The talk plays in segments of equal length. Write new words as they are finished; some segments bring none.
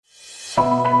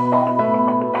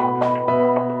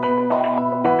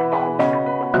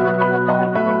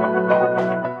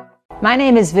My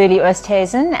name is Verlie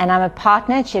and I'm a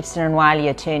partner at Chepstow & Wiley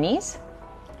Attorneys.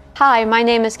 Hi, my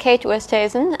name is Kate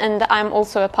and I'm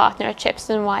also a partner at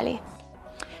Chepstow & Wiley.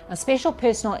 Now, special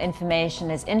personal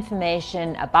information is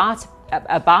information about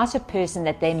a person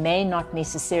that they may not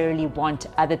necessarily want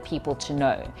other people to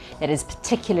know, that is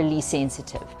particularly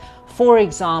sensitive. For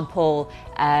example,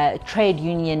 trade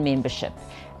union membership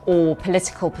or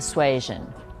political persuasion.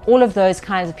 All of those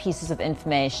kinds of pieces of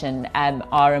information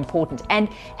are important. And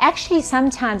actually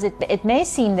sometimes it may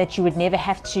seem that you would never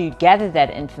have to gather that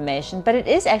information, but it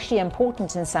is actually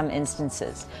important in some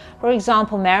instances. For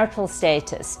example, marital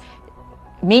status.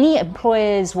 Many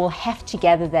employers will have to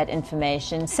gather that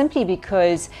information simply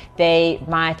because they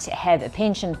might have a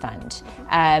pension fund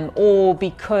or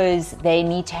because they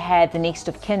need to have the next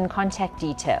of kin contact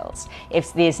details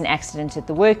if there's an accident at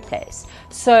the workplace.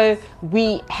 So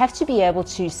we have to be able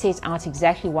to set out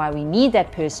exactly why we need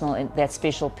that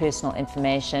special personal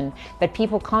information, but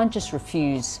people can't just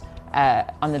refuse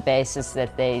on the basis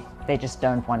that they just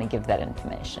don't want to give that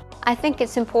information. I think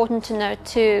it's important to note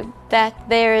too that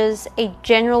there is a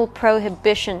general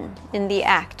prohibition in the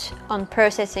Act on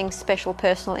processing special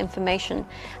personal information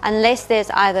unless there's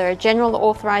either a general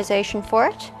authorization for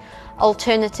it,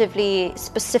 alternatively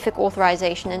specific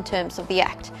authorization in terms of the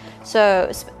Act.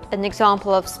 So an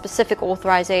example of specific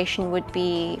authorization would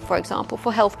be, for example,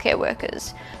 for healthcare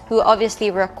workers who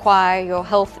obviously require your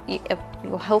health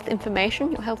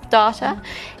information, your health data,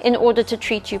 in order to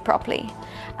treat you properly.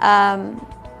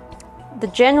 The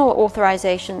general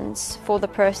authorizations for the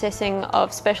processing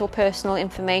of special personal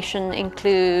information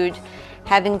include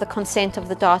having the consent of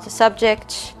the data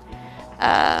subject.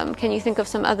 Can you think of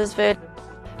some others, Verd?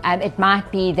 It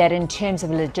might be that in terms of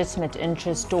a legitimate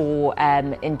interest or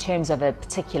in terms of a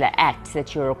particular act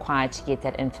that you're required to get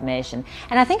that information.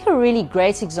 And I think a really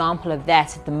great example of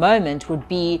that at the moment would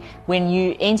be when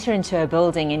you enter into a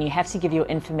building and you have to give your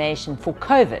information for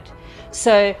COVID.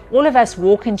 So all of us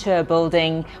walk into a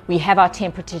building, we have our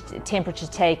temperature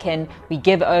taken, we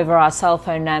give over our cell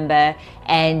phone number,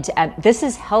 and this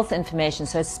is health information,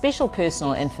 so it's special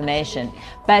personal information,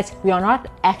 but we are not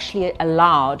actually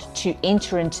allowed to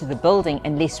enter into the building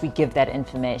unless we give that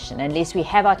information, unless we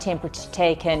have our temperature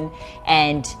taken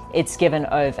and it's given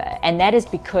over. And that is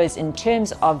because in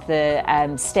terms of the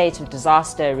state of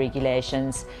disaster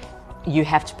regulations, you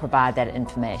have to provide that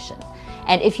information.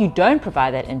 And if you don't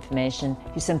provide that information,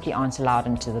 you simply aren't allowed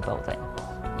into the building.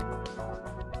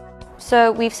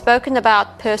 So we've spoken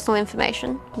about personal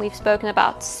information, we've spoken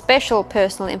about special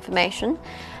personal information,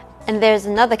 and there's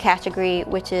another category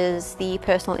which is the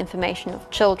personal information of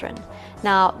children.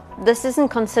 Now, this isn't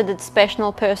considered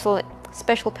special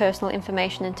personal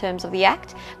information in terms of the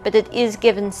Act, but it is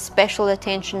given special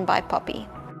attention by POPIA.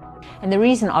 And the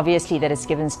reason, obviously, that it's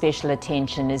given special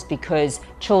attention is because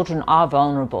children are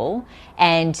vulnerable,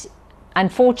 and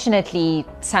unfortunately,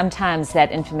 sometimes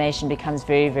that information becomes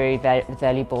very, very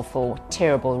valuable for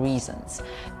terrible reasons.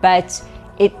 But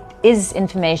it is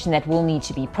information that will need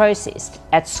to be processed.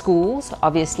 At schools,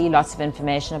 obviously, lots of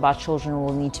information about children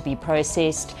will need to be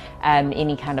processed,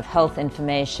 any kind of health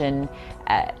information.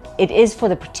 It is for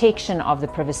the protection of the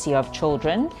privacy of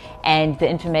children, and the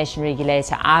information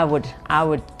regulator, I would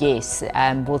guess,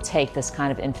 will take this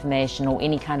kind of information or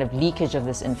any kind of leakage of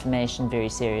this information very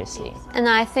seriously. And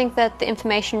I think that the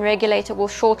information regulator will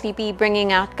shortly be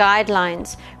bringing out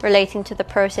guidelines relating to the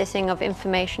processing of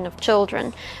information of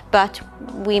children, but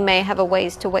we may have a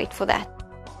ways to wait for that.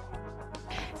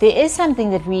 There is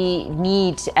something that we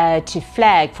need to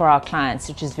flag for our clients,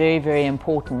 which is very, very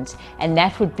important, and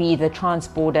that would be the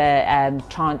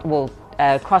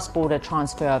cross-border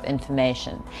transfer of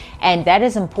information. And that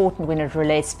is important when it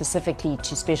relates specifically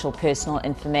to special personal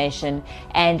information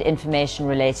and information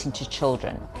relating to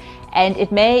children. And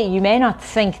you may not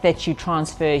think that you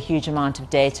transfer a huge amount of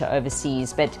data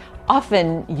overseas, but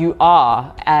often you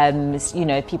are.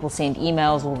 People send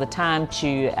emails all the time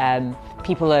to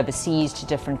people overseas, to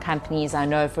different companies. I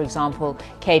know, for example,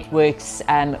 Kate works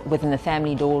within the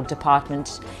family law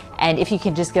department. And if you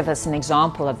can just give us an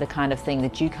example of the kind of thing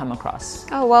that you come across.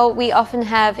 Oh, well, we often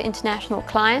have international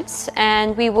clients,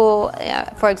 and we will,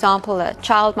 for example, a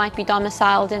child might be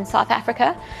domiciled in South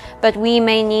Africa, but we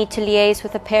may need to liaise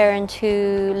with a parent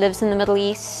who lives in the Middle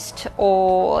East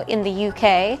or in the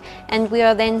UK, and we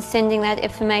are then sending that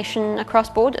information across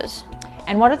borders.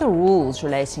 And what are the rules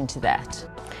relating to that?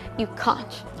 You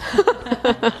can't,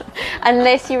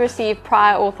 unless you receive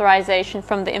prior authorization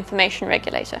from the information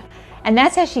regulator. And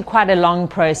that's actually quite a long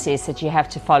process that you have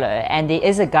to follow, and there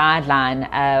is a guideline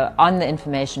on the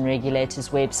information regulator's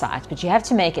website, but you have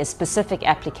to make a specific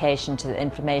application to the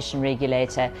information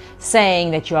regulator saying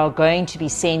that you are going to be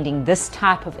sending this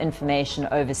type of information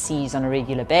overseas on a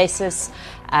regular basis,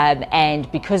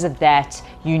 and because of that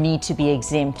you need to be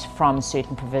exempt from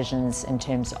certain provisions in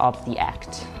terms of the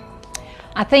Act.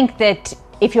 I think that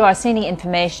if you are sending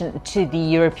information to the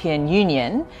European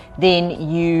Union,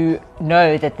 then you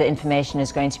know that the information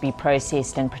is going to be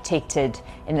processed and protected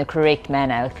in the correct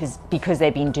manner because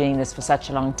they've been doing this for such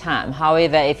a long time.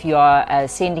 However, if you are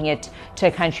sending it to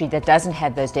a country that doesn't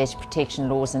have those data protection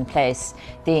laws in place,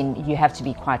 then you have to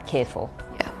be quite careful.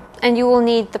 Yeah. And you will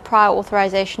need the prior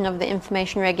authorization of the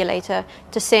information regulator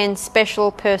to send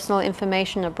special personal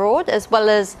information abroad, as well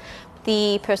as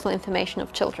the personal information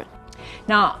of children.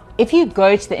 Now, if you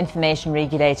go to the information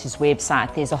regulator's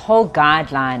website, there's a whole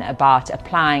guideline about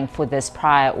applying for this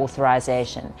prior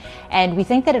authorization. And we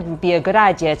think that it would be a good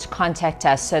idea to contact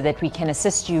us so that we can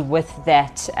assist you with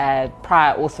that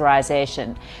prior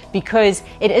authorization, because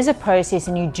it is a process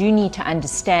and you do need to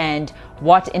understand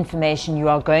what information you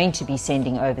are going to be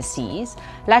sending overseas.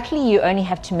 Luckily, you only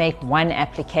have to make one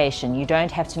application. You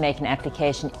don't have to make an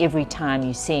application every time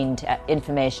you send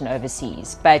information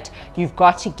overseas, but you've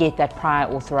got to get that prior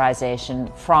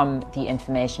authorization from the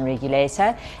information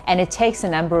regulator, and it takes a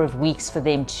number of weeks for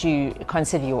them to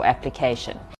consider your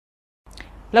application.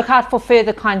 Look out for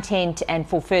further content and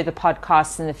for further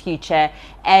podcasts in the future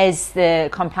as the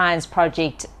compliance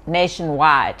project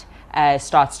nationwide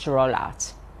starts to roll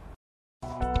out.